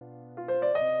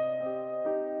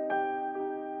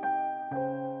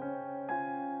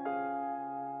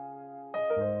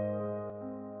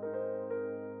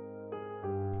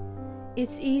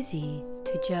It's easy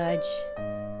to judge.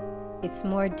 It's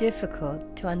more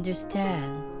difficult to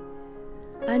understand.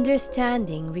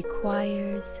 Understanding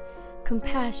requires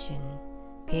compassion,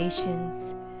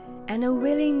 patience, and a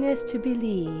willingness to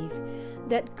believe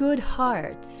that good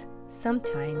hearts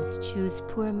sometimes choose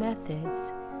poor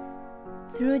methods.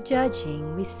 Through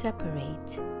judging, we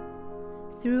separate.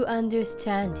 Through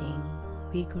understanding,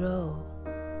 we grow.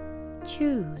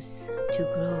 Choose to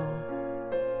grow.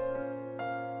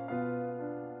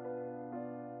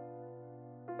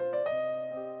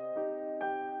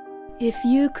 If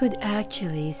you could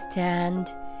actually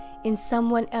stand in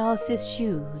someone else's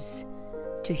shoes,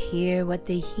 to hear what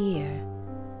they hear,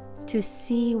 to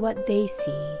see what they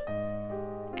see,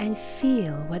 and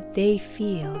feel what they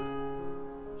feel,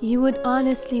 you would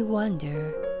honestly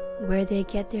wonder where they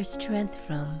get their strength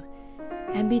from,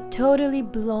 and be totally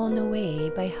blown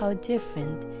away by how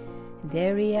different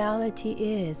their reality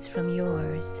is from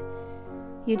yours.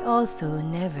 You'd also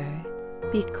never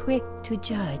be quick to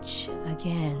judge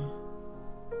again.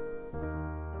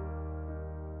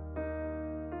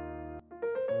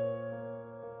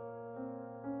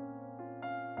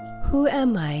 Who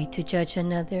am I to judge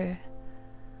another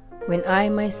when I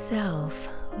myself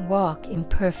walk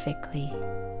imperfectly?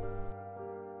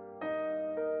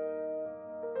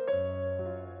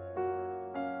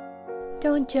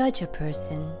 Don't judge a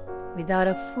person without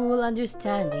a full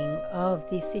understanding of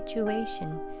the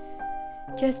situation.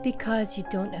 Just because you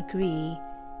don't agree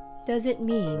doesn't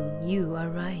mean you are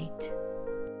right.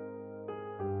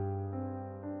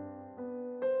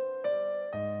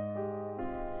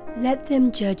 Let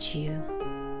them judge you.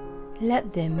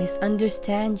 Let them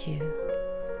misunderstand you.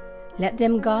 Let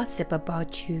them gossip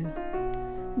about you.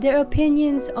 Their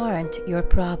opinions aren't your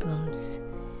problems.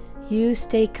 You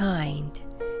stay kind,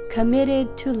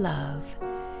 committed to love,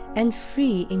 and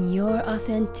free in your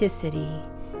authenticity.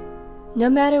 No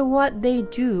matter what they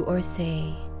do or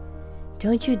say,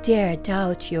 don't you dare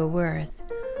doubt your worth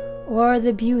or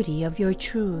the beauty of your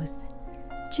truth.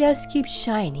 Just keep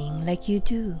shining like you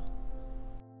do.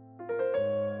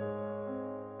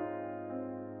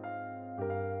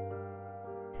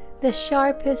 The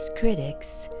sharpest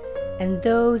critics, and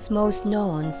those most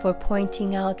known for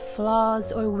pointing out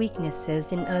flaws or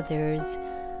weaknesses in others,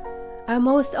 are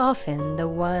most often the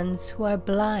ones who are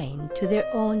blind to their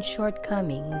own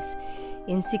shortcomings,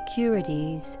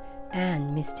 insecurities,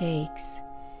 and mistakes.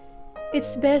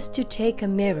 It's best to take a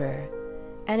mirror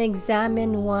and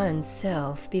examine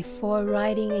oneself before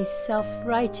riding a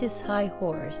self-righteous high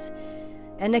horse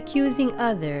and accusing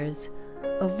others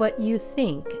of what you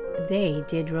think they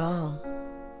did wrong.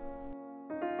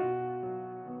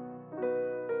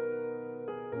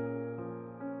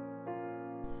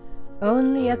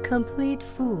 Only a complete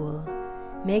fool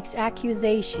makes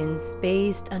accusations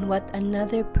based on what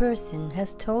another person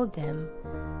has told them.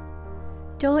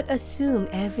 Don't assume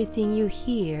everything you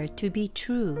hear to be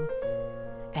true,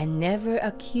 and never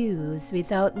accuse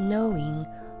without knowing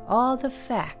all the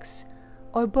facts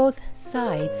or both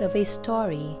sides of a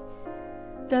story.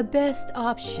 The best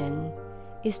option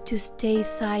is to stay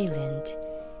silent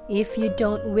if you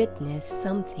don't witness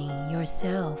something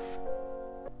yourself.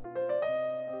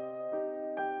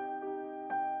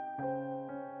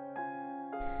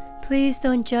 Please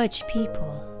don't judge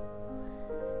people.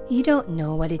 You don't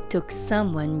know what it took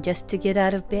someone just to get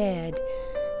out of bed,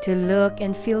 to look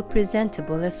and feel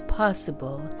presentable as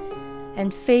possible,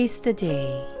 and face the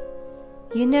day.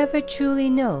 You never truly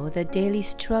know the daily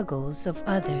struggles of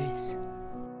others.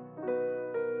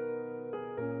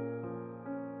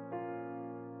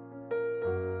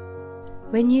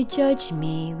 When you judge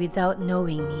me without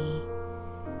knowing me,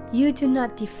 you do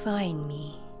not define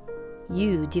me.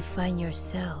 You define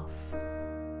yourself.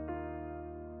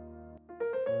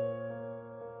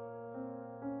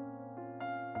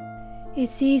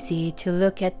 It's easy to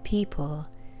look at people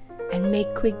and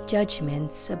make quick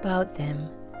judgments about them,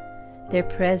 their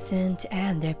present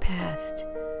and their past.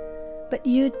 But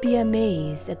you'd be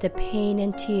amazed at the pain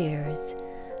and tears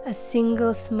a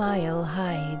single smile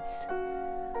hides.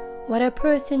 What a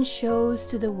person shows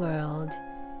to the world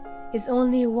is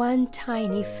only one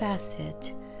tiny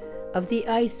facet of the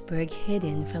iceberg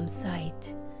hidden from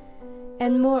sight,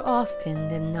 and more often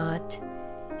than not,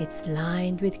 it's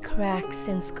lined with cracks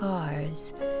and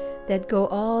scars that go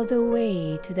all the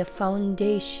way to the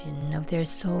foundation of their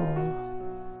soul.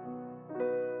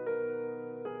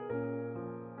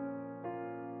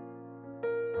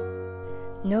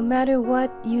 No matter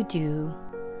what you do,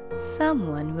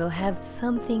 someone will have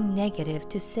something negative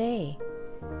to say.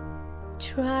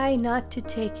 Try not to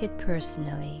take it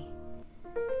personally.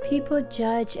 People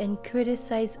judge and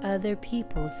criticize other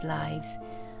people's lives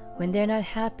when they're not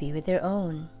happy with their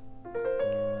own.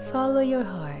 Follow your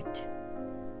heart.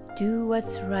 Do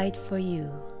what's right for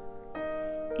you.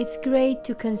 It's great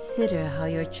to consider how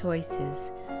your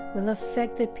choices will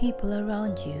affect the people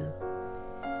around you.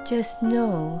 Just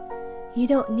know you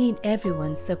don't need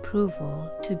everyone's approval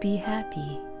to be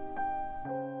happy.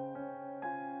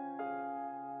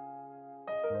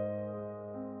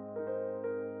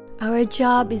 Our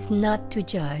job is not to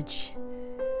judge.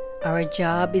 Our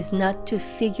job is not to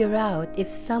figure out if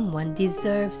someone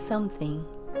deserves something.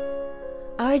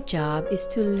 Our job is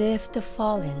to lift the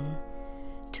fallen,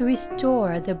 to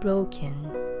restore the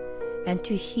broken, and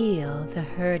to heal the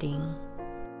hurting.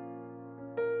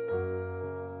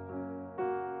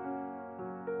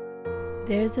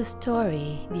 There's a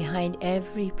story behind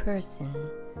every person.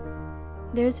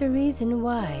 There's a reason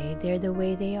why they're the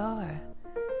way they are.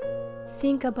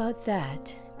 Think about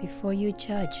that before you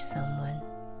judge someone.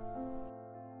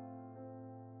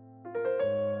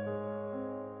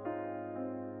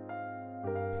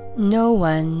 No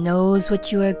one knows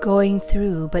what you are going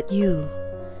through but you.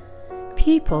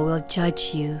 People will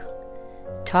judge you,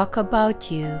 talk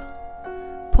about you,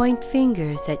 point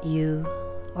fingers at you,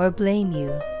 or blame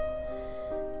you.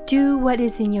 Do what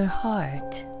is in your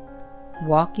heart.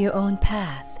 Walk your own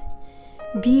path.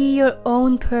 Be your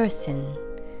own person.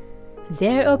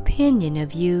 Their opinion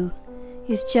of you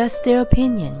is just their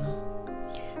opinion.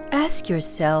 Ask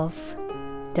yourself,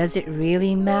 does it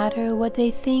really matter what they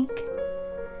think?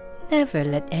 Never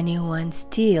let anyone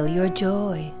steal your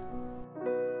joy.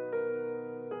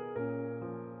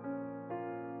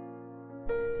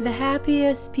 The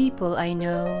happiest people I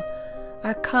know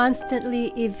are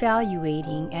constantly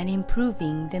evaluating and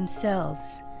improving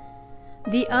themselves.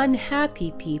 The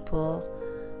unhappy people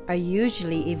are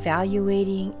usually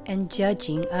evaluating and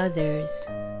judging others.